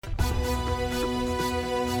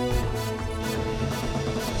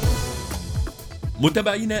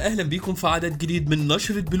متابعينا أهلا بكم في عدد جديد من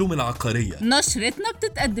نشرة بلوم العقارية. نشرتنا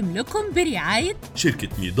بتتقدم لكم برعاية شركة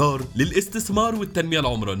ميدار للاستثمار والتنمية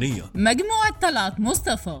العمرانية، مجموعة طلعت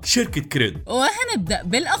مصطفى، شركة كريد. وهنبدأ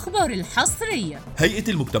بالأخبار الحصرية. هيئة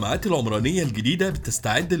المجتمعات العمرانية الجديدة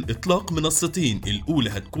بتستعد لإطلاق منصتين، الأولى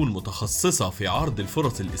هتكون متخصصة في عرض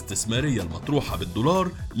الفرص الاستثمارية المطروحة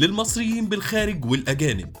بالدولار للمصريين بالخارج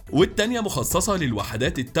والأجانب، والتانية مخصصة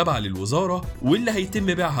للوحدات التابعة للوزارة واللي هيتم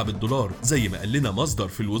بيعها بالدولار زي ما قال لنا مصدر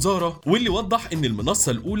في الوزارة، واللي وضح ان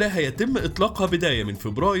المنصة الاولى هيتم اطلاقها بداية من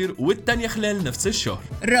فبراير والتانية خلال نفس الشهر.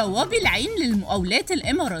 روابي العين للمقاولات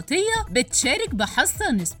الاماراتية بتشارك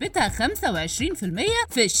بحصة نسبتها 25%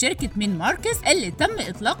 في شركة مين ماركس اللي تم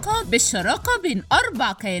اطلاقها بالشراكة بين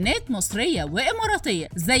 4 كيانات مصرية واماراتية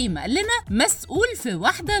زي ما قال لنا مسؤول في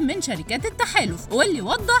واحدة من شركات التحالف، واللي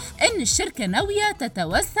وضح ان الشركة ناوية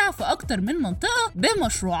تتوسع في اكتر من منطقة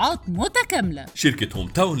بمشروعات متكاملة. شركة هوم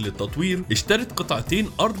تاون للتطوير اشترت قطعتين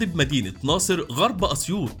أرض بمدينة ناصر غرب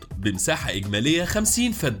أسيوط بمساحة إجمالية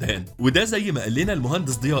 50 فدان، وده زي ما قال لنا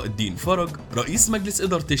المهندس ضياء الدين فرج رئيس مجلس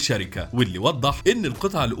إدارة الشركة، واللي وضح إن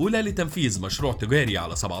القطعة الأولى لتنفيذ مشروع تجاري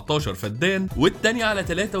على 17 فدان والتانية على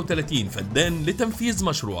 33 فدان لتنفيذ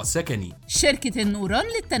مشروع سكني. شركة النوران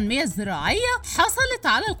للتنمية الزراعية حصلت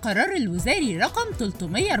على القرار الوزاري رقم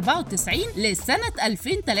 394 لسنة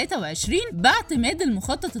 2023 باعتماد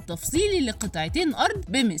المخطط التفصيلي لقطعتين أرض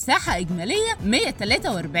بمساحة إجمالية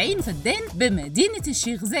 143 فدان بمدينة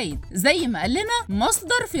الشيخ زايد زي ما قال لنا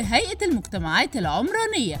مصدر في هيئة المجتمعات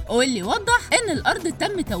العمرانية، واللي وضح ان الارض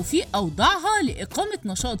تم توفيق اوضاعها لاقامة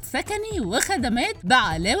نشاط سكني وخدمات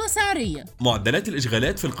بعلاوة سعرية. معدلات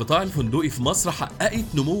الاشغالات في القطاع الفندقي في مصر حققت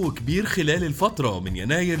نمو كبير خلال الفترة من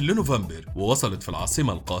يناير لنوفمبر، ووصلت في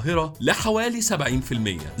العاصمة القاهرة لحوالي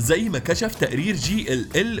 70% زي ما كشف تقرير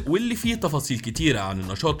GLL، واللي فيه تفاصيل كتيرة عن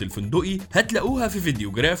النشاط الفندقي هتلاقوها في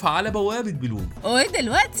فيديوجراف على بوابة بلوم.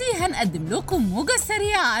 ودلوقتي هنقدم لكم موجة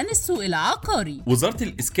سريعة عن السوق العقاري. وزارة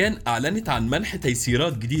الإسكان أعلنت عن منح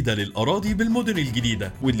تيسيرات جديدة للأراضي بالمدن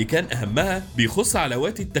الجديدة، واللي كان أهمها بيخص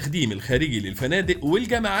علاوات التخديم الخارجي للفنادق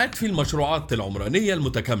والجامعات في المشروعات العمرانية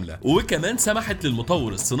المتكاملة، وكمان سمحت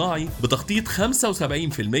للمطور الصناعي بتخطيط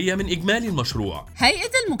 75% من إجمالي المشروع.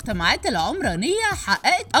 هيئة المجتمعات العمرانية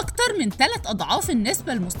حققت أكتر من 3 أضعاف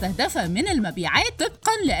النسبة المستهدفة من المبيعات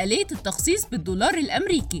طبقا لآلية التخصيص بالدولار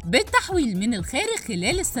الأمريكي بالتحويل من الخارج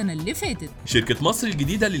خلال السنة اللي فاتت. شركة مصر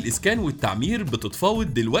الجديدة للإسكان والتعمير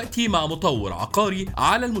بتتفاوض دلوقتي مع مطور عقاري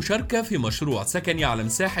على المشاركة في مشروع سكني على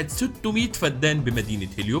مساحة 600 فدان بمدينة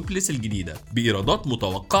هليوبلس الجديدة بإيرادات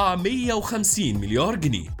متوقعة 150 مليار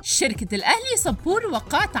جنيه. شركة الأهلي صبور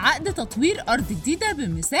وقعت عقد تطوير أرض جديدة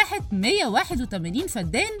بمساحة 181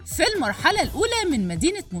 فدان في المرحلة الأولى من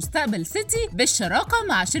مدينة مستقبل سيتي بالشراكة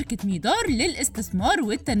مع شركة ميدار للاستثمار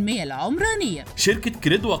والتنمية العمرانية. شركة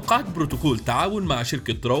كريد وقعت بروتوكول تعاون مع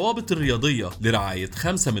شركة روابط الرياضية لرعاية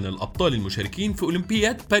 5 من الأبطال المشاركين في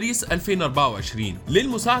أولمبياد باريس 2024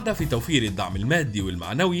 للمساعدة في توفير الدعم المادي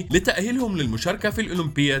والمعنوي لتأهيلهم للمشاركة في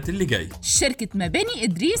الأولمبياد اللي جاي. شركة مباني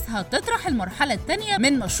إدريس هتطرح المرحلة الثانية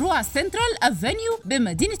من مشروع سنترال أفانيو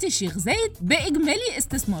بمدينة الشيخ زايد بإجمالي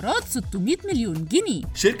استثمارات 600 مليون جنيه.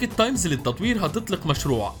 شركة تايمز للتطوير هتطلق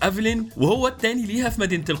مشروع أفلين وهو الثاني ليها في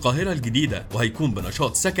مدينة القاهرة الجديدة، وهيكون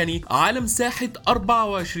بنشاط سكني على مساحة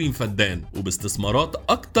 24 فدان وباستثمارات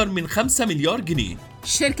أكتر من 5 مليار جنيه.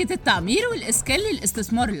 شركة التعمير والإسكان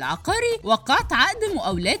للاستثمار العقاري وقعت عقد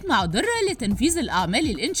مقاولات مع درة لتنفيذ الأعمال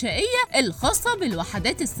الإنشائية الخاصة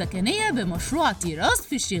بالوحدات السكنية بمشروع تيراس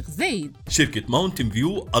في الشيخ زايد. شركة ماونتن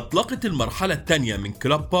فيو أطلقت المرحلة الثانية من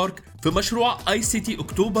كلاب بارك في مشروع ICT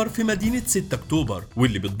أكتوبر في مدينة 6 أكتوبر،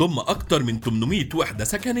 واللي بتضم أكتر من 800 وحدة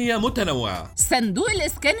سكنية متنوعة. صندوق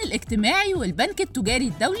الإسكان الاجتماعي والبنك التجاري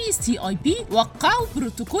الدولي CIP وقعوا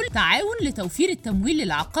بروتوكول تعاون لتوفير التمويل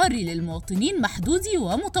العقاري للمواطنين محدودي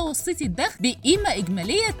ومتوسطي الدخل بقيمة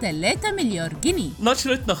إجمالية 3 مليار جنيه.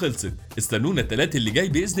 نشرتنا خلصت، استنونا الثلاث اللي جاي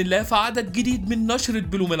بإذن الله في عدد جديد من نشرة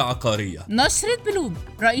بلوم العقارية. نشرة بلوم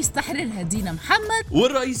رئيس تحريرها دينا محمد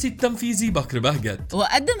والرئيس التنفيذي بكر بهجت،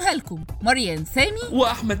 وقدمها لكم مريان سامي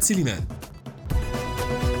وأحمد سليمان.